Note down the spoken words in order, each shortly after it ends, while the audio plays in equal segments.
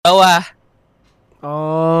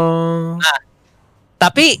Oh.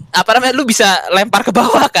 Tapi apa namanya, lu bisa lempar ke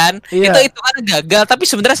bawah kan? Iya. Itu kan gagal, tapi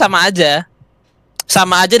sebenarnya sama aja.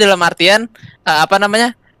 Sama aja dalam artian apa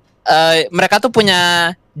namanya? Mereka tuh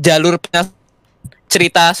punya jalur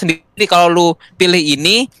cerita sendiri. Kalau lu pilih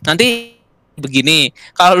ini nanti begini.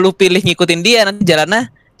 Kalau lu pilih ngikutin dia nanti jalannya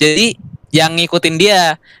jadi yang ngikutin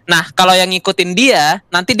dia. Nah, kalau yang ngikutin dia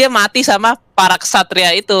nanti dia mati sama para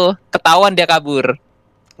ksatria itu. Ketahuan dia kabur.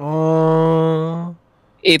 Oh.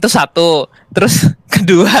 Itu satu. Terus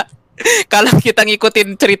kedua, kalau kita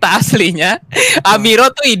ngikutin cerita aslinya, Amiro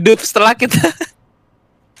tuh hidup setelah kita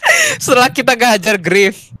ngehajar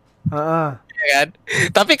Griff, Heeh. ya kan?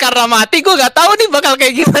 Tapi karena mati, gue nggak tahu nih bakal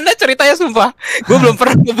kayak gimana ceritanya, sumpah. Gue belum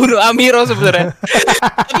pernah ngebunuh Amiro sebenarnya.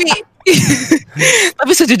 tapi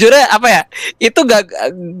tapi sejujurnya apa ya? Itu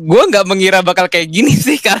gue nggak mengira bakal kayak gini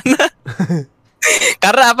sih karena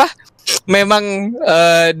apa? Memang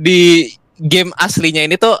di game aslinya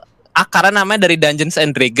ini tuh akarnya namanya dari Dungeons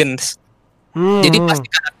and Dragons. Jadi pasti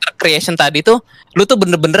karakter creation tadi tuh lu tuh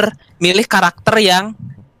bener-bener milih karakter yang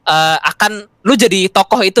akan lu jadi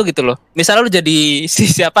tokoh itu gitu loh. Misalnya lu jadi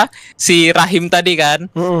si Rahim tadi kan.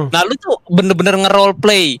 Nah lu tuh bener-bener nge-role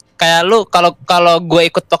play. Kayak lu kalau gue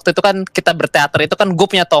ikut waktu itu kan kita berteater itu kan gue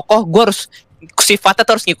punya tokoh, gue harus sifatnya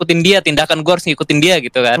tuh harus ngikutin dia, tindakan gue harus ngikutin dia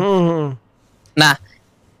gitu kan. Nah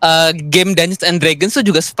game Dungeons and Dragons tuh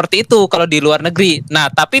juga seperti itu kalau di luar negeri. Nah,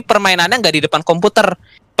 tapi permainannya nggak di depan komputer.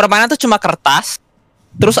 Permainan tuh cuma kertas.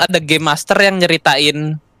 Terus ada game master yang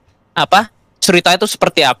nyeritain cerita itu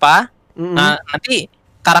seperti apa. Nah, nanti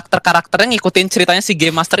karakter-karakternya ngikutin ceritanya si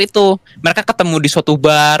game master itu. Mereka ketemu di suatu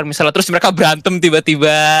bar, misalnya, terus mereka berantem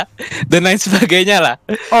tiba-tiba dan lain sebagainya lah.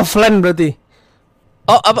 Offline berarti.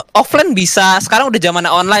 Oh, offline bisa. Sekarang udah zamannya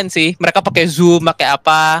online sih. Mereka pakai Zoom, pakai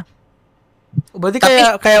apa. Berarti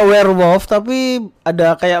kayak werewolf tapi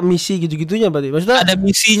ada kayak misi gitu-gitunya berarti. Maksudnya ada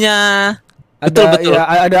misinya. Betul. Ya,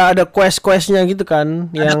 ada quest-questnya gitu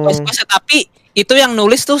kan. Ada yang quest-questnya, tapi itu yang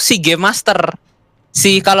nulis tuh si game master.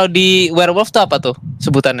 Kalau di werewolf tuh apa tuh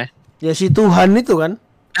sebutannya? Ya si Tuhan itu kan.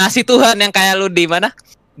 Nah, si Tuhan yang kayak lu di mana?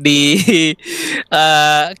 Di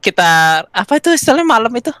kita apa itu istilahnya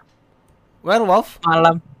malam itu? Werewolf.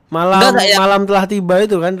 Malam Malam telah tiba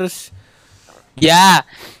itu kan, terus ya,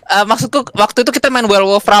 maksudku waktu itu kita main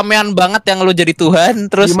werewolf ramean banget yang lu jadi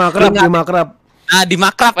Tuhan, terus di makrab. Nah, di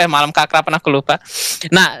makrab malam keakraban aku lupa.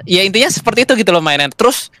 Nah, ya intinya seperti itu gitu loh mainan.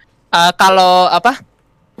 Terus kalau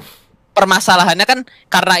permasalahannya kan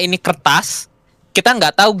karena ini kertas, kita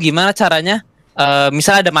nggak tahu gimana caranya.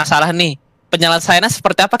 Misalnya ada masalah nih, penyelesaiannya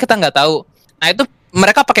seperti apa kita nggak tahu. Nah, itu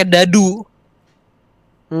mereka pakai dadu,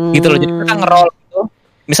 gitu loh. Jadi mereka nge-roll gitu.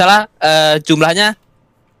 Misalnya jumlahnya,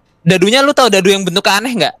 dadunya lu tahu dadu yang bentuknya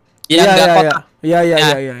aneh nggak? Yang nggak kotak.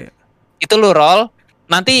 Iya. Itu lu roll,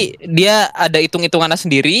 nanti dia ada hitung-hitungannya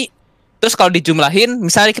sendiri. Terus kalau dijumlahin,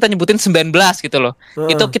 misalnya kita nyebutin 19 gitu loh.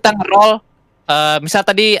 Itu kita nge-roll, misalnya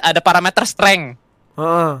tadi ada parameter strength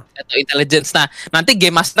atau intelligence. Nah, nanti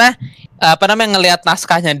game master ngelihat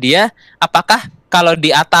naskahnya dia, apakah kalau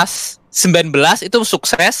di atas 19 itu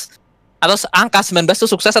sukses, atau angka 19 tuh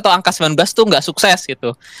sukses, atau angka 19 tuh nggak sukses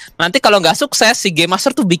gitu. Nanti kalau nggak sukses, si game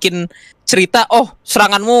master tuh bikin cerita, oh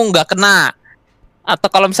seranganmu nggak kena.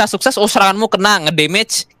 Atau kalau misalnya sukses, oh seranganmu kena,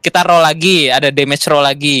 nge-damage, kita roll lagi, ada damage roll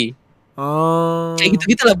lagi. Kayak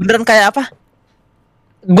gitu-gitu lah, beneran kayak apa?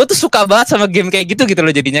 Gue tuh suka banget sama game kayak gitu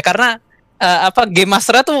loh jadinya, karena game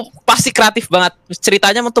masternya tuh pasti kreatif banget.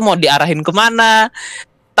 Ceritanya tuh mau diarahin kemana.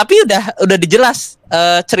 Tapi udah dijelas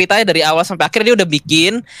ceritanya dari awal sampai akhir, dia udah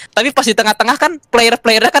bikin. Tapi pas di tengah-tengah kan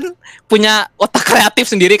player-playernya kan punya otak kreatif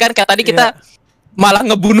sendiri kan. Kayak tadi kita malah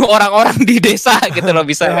ngebunuh orang-orang di desa gitu loh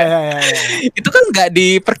bisa. Itu kan nggak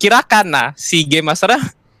diperkirakan. Nah, si game masternya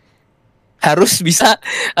harus bisa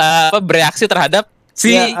bereaksi terhadap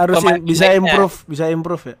si harus bisa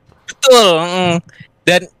improve ya. Betul.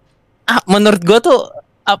 Dan menurut gue tuh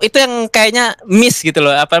itu yang kayaknya miss gitu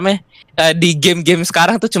loh, di game-game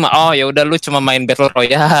sekarang tuh cuma ya udah lu cuma main battle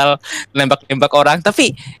royale, nembak-nembak orang,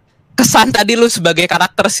 tapi kesan tadi lu sebagai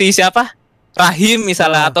karakter siapa? Rahim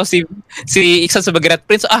misalnya, atau si Iksan sebagai Red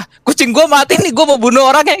Prince, kucing gua mati nih, gua mau bunuh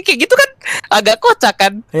orang, kayak gitu kan agak kocak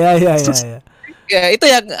kan. Iya. Ya itu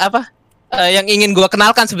yang yang ingin gua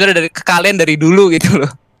kenalkan sebenarnya ke kalian dari dulu gitu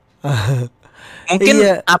loh. Mungkin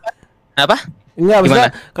apa? Enggak,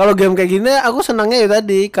 maksudnya kalau game kayak gini aku senangnya ya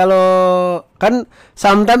tadi, kalau kan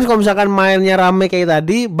sometimes kalau misalkan mainnya rame kayak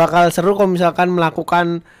tadi bakal seru kalau misalkan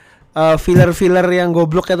melakukan filler yang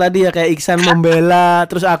goblok kayak tadi ya, kayak Iksan membela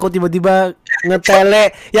terus aku tiba-tiba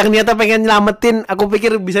ngetele yang niatnya pengen nyelamatin, aku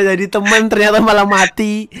pikir bisa jadi teman ternyata malah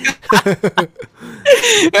mati.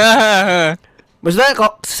 Maksudnya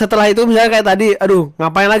kok setelah itu misalnya kayak tadi, aduh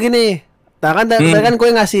ngapain lagi nih? Nah kan tadi kan gue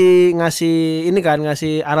ngasih ini kan,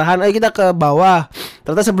 ngasih arahan, ayo kita ke bawah.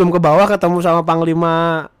 Ternyata sebelum ke bawah ketemu sama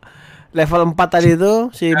panglima level 4 tadi itu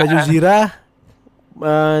si baju zirah,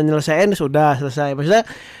 nyelesain sudah selesai. Maksudnya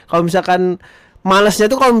kalau misalkan malesnya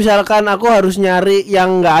tuh kalau misalkan aku harus nyari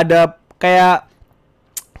yang nggak ada kayak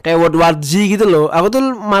World War Z gitu loh. Aku tuh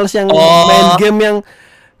males yang main game yang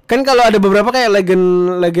kan kalau ada beberapa kayak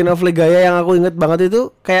Legend of Legaia yang aku inget banget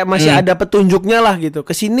itu kayak masih ada petunjuknya lah gitu.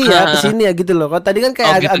 Kesini ya gitu loh. Kalau tadi kan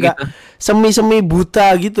kayak agak-agak semi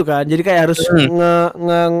buta gitu kan. Jadi kayak harus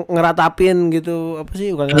ngeratapin gitu. Apa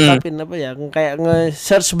sih? Bukan ngeratapin apa ya? Kayak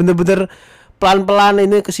nge-search bener-bener pelan-pelan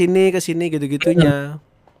ini kesini gitu-gitunya.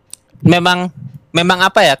 Memang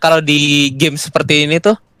apa ya, kalau di game seperti ini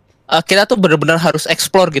tuh kita tuh benar-benar harus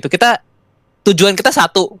explore gitu. Tujuan kita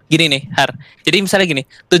satu, gini nih, Har. Jadi misalnya gini,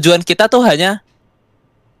 tujuan kita tuh hanya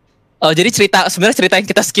jadi sebenarnya cerita yang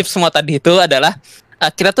kita skip semua tadi itu adalah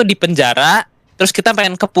kita tuh di penjara, terus kita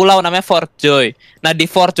pengen ke pulau namanya Fort Joy. Nah, di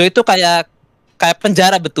Fort Joy itu kayak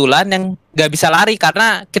penjara betulan yang nggak bisa lari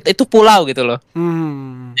karena itu pulau gitu loh.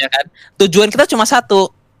 Ya kan? Tujuan kita cuma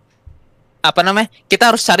satu. Apa namanya?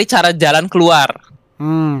 Kita harus cari cara jalan keluar.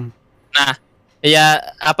 Nah, ya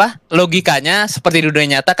apa logikanya seperti di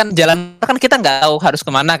dunia nyata kan jalan kan kita nggak tahu harus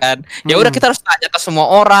kemana kan. Ya udah kita harus tanya ke semua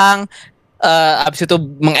orang, abis itu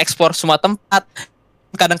mengeksplor semua tempat.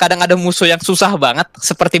 Kadang-kadang ada musuh yang susah banget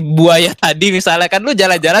seperti buaya tadi misalnya kan, lu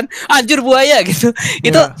jalan-jalan anjir buaya gitu.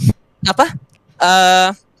 Itu apa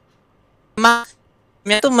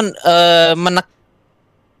maknya tuh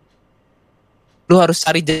lu harus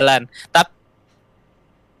cari jalan. Tapi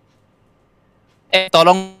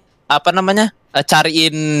tolong apa namanya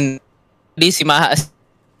cariin di si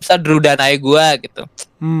Drudanai gua gitu.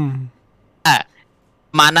 Nah,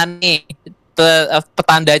 mana nih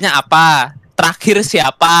petandanya apa? Terakhir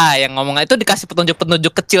siapa yang ngomong? Itu dikasih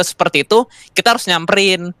petunjuk-petunjuk kecil seperti itu, kita harus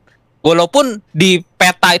nyamperin. Walaupun di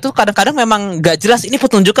peta itu kadang-kadang memang nggak jelas ini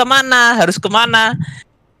petunjuk kemana, harus kemana.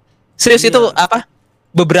 Serius itu apa?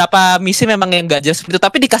 Beberapa misi memang yang nggak jelas seperti itu,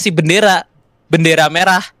 tapi dikasih bendera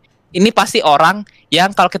merah. Ini pasti orang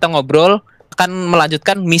yang kalau kita ngobrol akan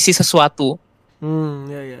melanjutkan misi sesuatu.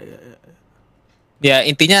 Ya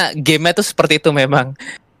intinya game-nya tuh seperti itu memang.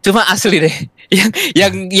 Cuma asli deh,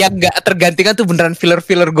 yang nggak tergantikan tuh beneran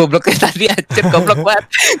filler goblok kayak tadi, anjir goblok banget.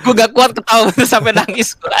 Gue gak kuat ketawa sampai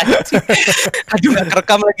nangis gue anjir. Aduh gak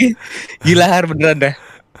kerekam lagi. Gila Har beneran dah.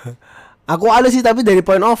 Aku ada sih tapi dari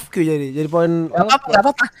point of view jadi point. Gak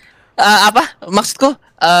apa-apa. Apa maksudku?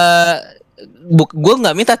 Gue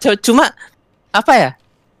nggak minta, cuma apa ya?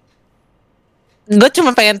 Gue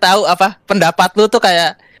cuma pengen tahu apa pendapat lu tuh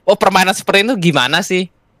kayak permainan seperti itu gimana sih?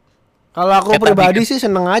 Kalau aku pribadi sih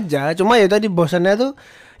seneng aja, cuma ya tadi bosannya tuh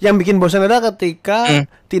yang bikin bosan adalah ketika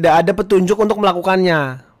tidak ada petunjuk untuk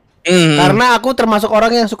melakukannya. Karena aku termasuk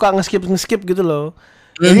orang yang suka nge-skip gitu loh.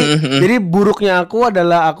 Jadi buruknya aku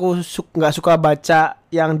adalah aku nggak suka baca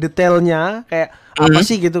yang detailnya kayak apa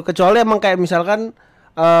sih gitu. Kecuali emang kayak misalkan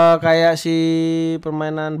kayak si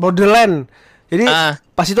permainan Borderland. Jadi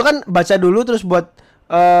pas itu kan baca dulu terus buat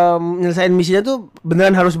nyelesain misinya tuh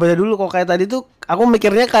beneran harus baca dulu. Kok kayak tadi tuh aku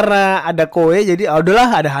mikirnya karena ada koe jadi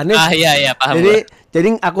udahlah ada Hanif. Iya paham.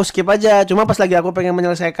 Jadi aku skip aja. Cuma pas lagi aku pengen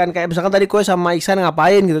menyelesaikan kayak misalkan tadi koe sama Iksan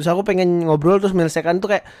ngapain gitu. Terus aku pengen ngobrol terus menyelesaikan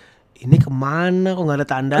tuh kayak ini kemana kok nggak ada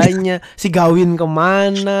tandanya, si Gawin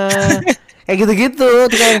kemana, kayak gitu-gitu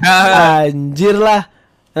tuh kayak anjir lah.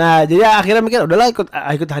 Nah jadi akhirnya mikir udahlah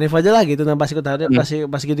ikut Hanif aja lah gitu. Nah pas ikut Hanif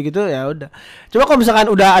pas gitu-gitu ya udah. Coba kalau misalkan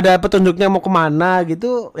udah ada petunjuknya mau kemana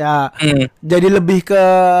gitu ya jadi lebih ke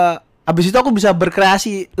abis itu aku bisa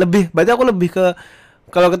berkreasi lebih. Berarti aku lebih ke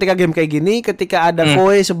kalau ketika game kayak gini ketika ada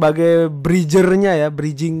koe sebagai bridgingnya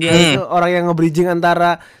itu orang yang nge-bridging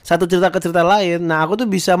antara satu cerita ke cerita lain. Nah aku tuh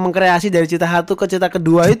bisa mengkreasi dari cerita satu ke cerita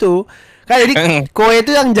kedua itu. Kan jadi koe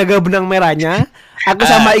itu yang jaga benang merahnya. Aku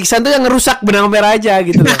sama Iksan tuh yang ngerusak benang merah aja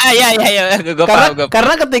gitu loh. Iya.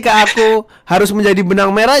 Karena ketika aku harus menjadi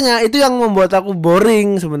benang merahnya itu yang membuat aku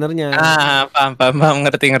boring sebenarnya. Paham,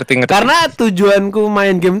 ngerti. Karena tujuanku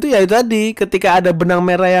main game tuh ya itu tadi, ketika ada benang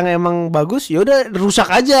merah yang emang bagus, ya udah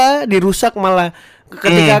dirusak malah.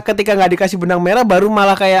 Ketika nggak dikasih benang merah baru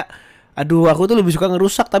malah kayak aduh aku tuh lebih suka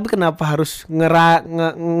ngerusak tapi kenapa harus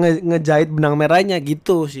ngejahit benang merahnya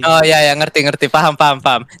gitu sih. Oh iya ngerti paham.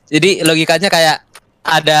 Jadi logikanya kayak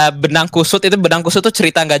ada benang kusut, itu benang kusut tuh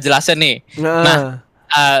cerita nggak jelasnya nih. Nah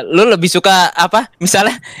lu lebih suka apa?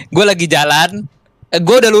 Misalnya gue lagi jalan,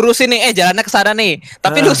 gue udah lurusin nih, jalannya ke sana nih.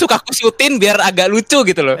 Tapi lu suka kusutin biar agak lucu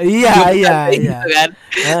gitu loh. Iya. Gitu kan?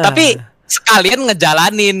 Tapi sekalian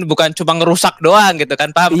ngejalanin, bukan cuma ngerusak doang gitu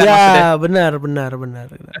kan, paham kan maksudnya? Iya, benar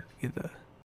gitu.